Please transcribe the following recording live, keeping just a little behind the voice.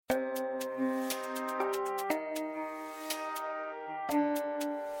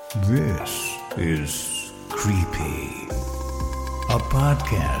This is Creepy, a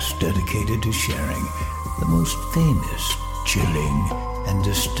podcast dedicated to sharing the most famous, chilling, and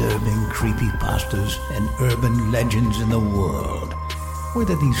disturbing creepypastas and urban legends in the world.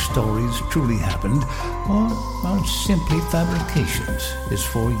 Whether these stories truly happened or are simply fabrications is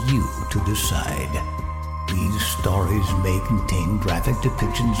for you to decide. These stories may contain graphic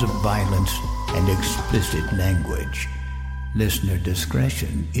depictions of violence and explicit language. Listener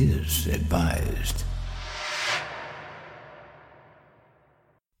discretion is advised.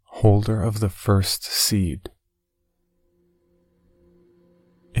 Holder of the first seed.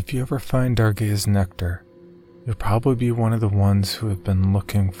 If you ever find Dargaea's nectar, you'll probably be one of the ones who have been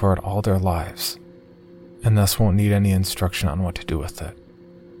looking for it all their lives, and thus won't need any instruction on what to do with it.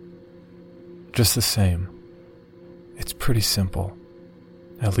 Just the same, it's pretty simple,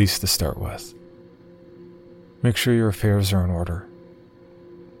 at least to start with. Make sure your affairs are in order,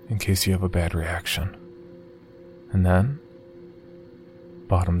 in case you have a bad reaction. And then,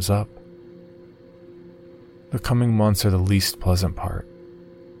 bottoms up. The coming months are the least pleasant part.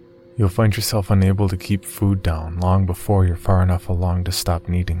 You'll find yourself unable to keep food down long before you're far enough along to stop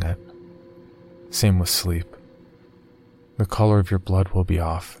needing it. Same with sleep. The color of your blood will be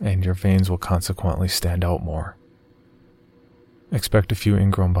off, and your veins will consequently stand out more. Expect a few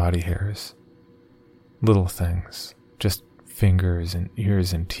ingrown body hairs. Little things, just fingers and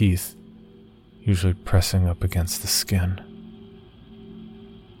ears and teeth, usually pressing up against the skin.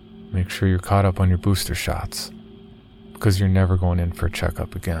 Make sure you're caught up on your booster shots, because you're never going in for a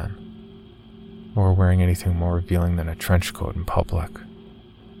checkup again, or wearing anything more revealing than a trench coat in public,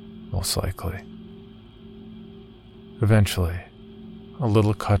 most likely. Eventually, a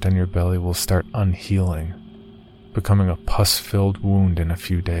little cut on your belly will start unhealing, becoming a pus-filled wound in a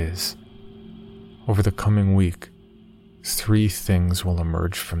few days. Over the coming week, 3 things will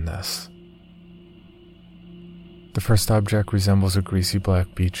emerge from this. The first object resembles a greasy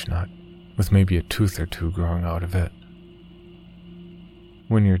black beech nut, with maybe a tooth or two growing out of it.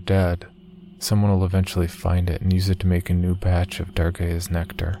 When you're dead, someone will eventually find it and use it to make a new batch of Dargaea's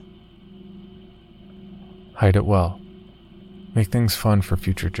nectar. Hide it well. Make things fun for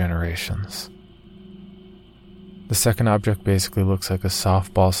future generations. The second object basically looks like a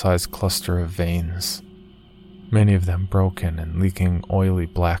softball-sized cluster of veins, many of them broken and leaking oily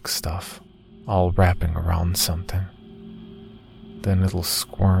black stuff, all wrapping around something. Then it'll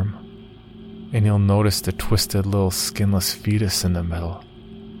squirm, and you'll notice the twisted little skinless fetus in the middle.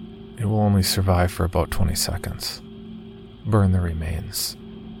 It will only survive for about 20 seconds. Burn the remains.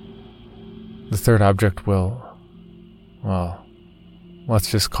 The third object will, well, let's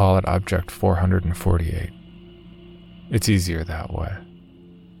just call it Object 448. It's easier that way.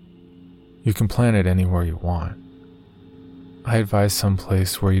 You can plant it anywhere you want. I advise some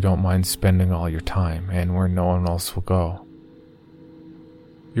place where you don't mind spending all your time and where no one else will go.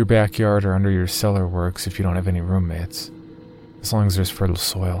 Your backyard or under your cellar works if you don't have any roommates, as long as there's fertile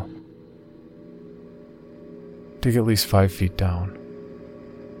soil. Dig at least 5 feet down.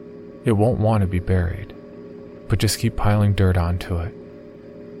 It won't want to be buried, but just keep piling dirt onto it.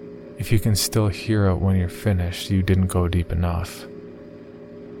 If you can still hear it when you're finished, you didn't go deep enough.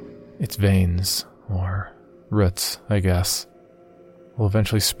 Its veins, or roots, I guess, will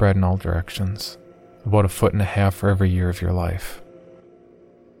eventually spread in all directions, about 1.5 feet for every year of your life.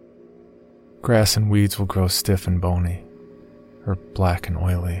 Grass and weeds will grow stiff and bony, or black and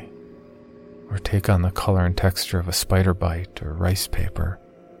oily, or take on the color and texture of a spider bite or rice paper.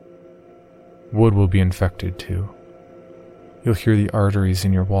 Wood will be infected too. You'll hear the arteries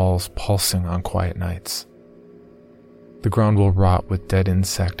in your walls pulsing on quiet nights. The ground will rot with dead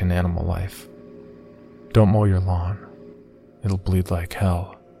insect and animal life. Don't mow your lawn. It'll bleed like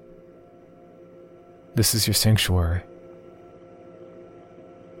hell. This is your sanctuary.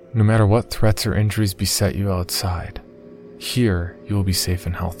 No matter what threats or injuries beset you outside, here you will be safe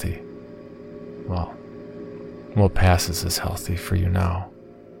and healthy. Well, what passes as healthy for you now.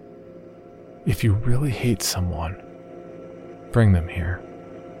 If you really hate someone, bring them here.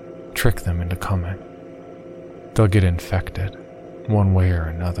 Trick them into coming. They'll get infected, one way or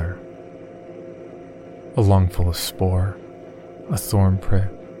another. A lungful of spore, a thorn prick,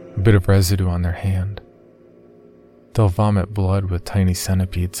 a bit of residue on their hand. They'll vomit blood with tiny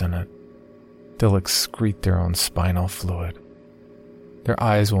centipedes in it. They'll excrete their own spinal fluid. Their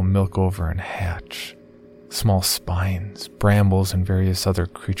eyes will milk over and hatch. Small spines, brambles, and various other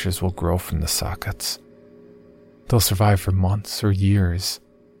creatures will grow from the sockets. They'll survive for months or years.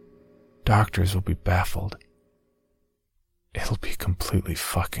 Doctors will be baffled. It'll be completely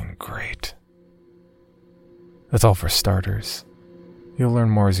fucking great. That's all for starters. You'll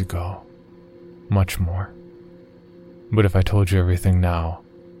learn more as you go. Much more. But if I told you everything now,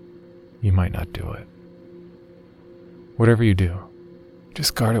 you might not do it. Whatever you do,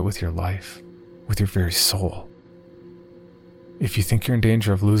 just guard it with your life, with your very soul. If you think you're in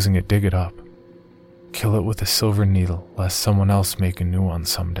danger of losing it, dig it up. Kill it with a silver needle, lest someone else make a new one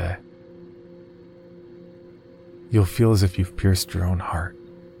someday. You'll feel as if you've pierced your own heart,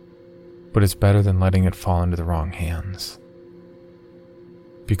 but it's better than letting it fall into the wrong hands.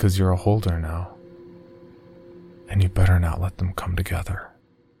 Because you're a holder now, and you better not let them come together.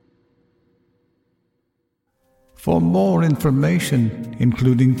 For more information,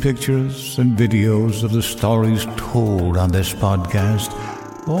 including pictures and videos of the stories told on this podcast,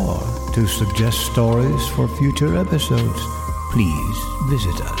 or to suggest stories for future episodes, please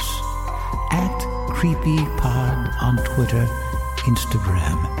visit us at CreepyPod on Twitter,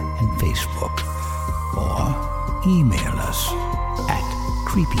 Instagram, and Facebook, or email us at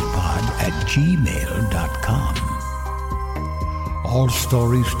creepypod@gmail.com. All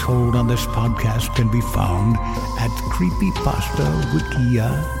stories told on this podcast can be found at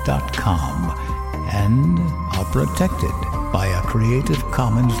creepypastawikia.com and are protected by a Creative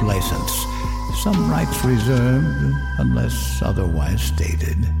Commons license. Some rights reserved unless otherwise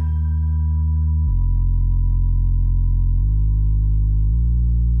stated.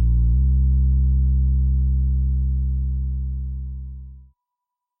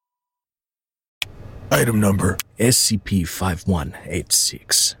 Item number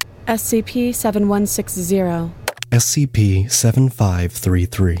SCP-5186. SCP-7160.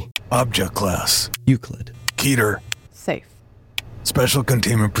 SCP-7533. Object Class Euclid. Keter. Safe. Special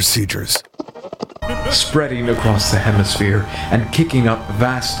Containment Procedures. Spreading across the hemisphere and kicking up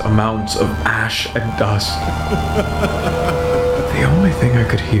vast amounts of ash and dust. The only thing I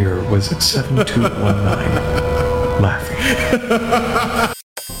could hear was 7219 laughing.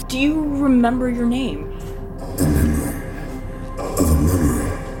 Do you remember your name?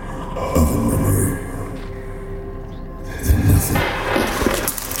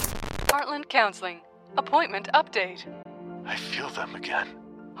 Heartland Counseling. Appointment update. I feel them again.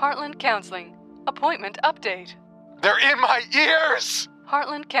 Heartland Counseling. Appointment update. They're in my ears!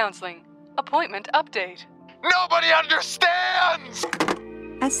 Heartland Counseling. Appointment update. Nobody understands!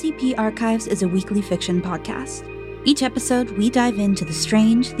 SCP Archives is a weekly fiction podcast. Each episode, we dive into the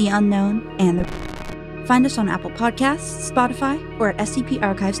strange, the unknown, and the... Find us on Apple Podcasts, Spotify, or at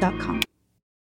scparchives.com.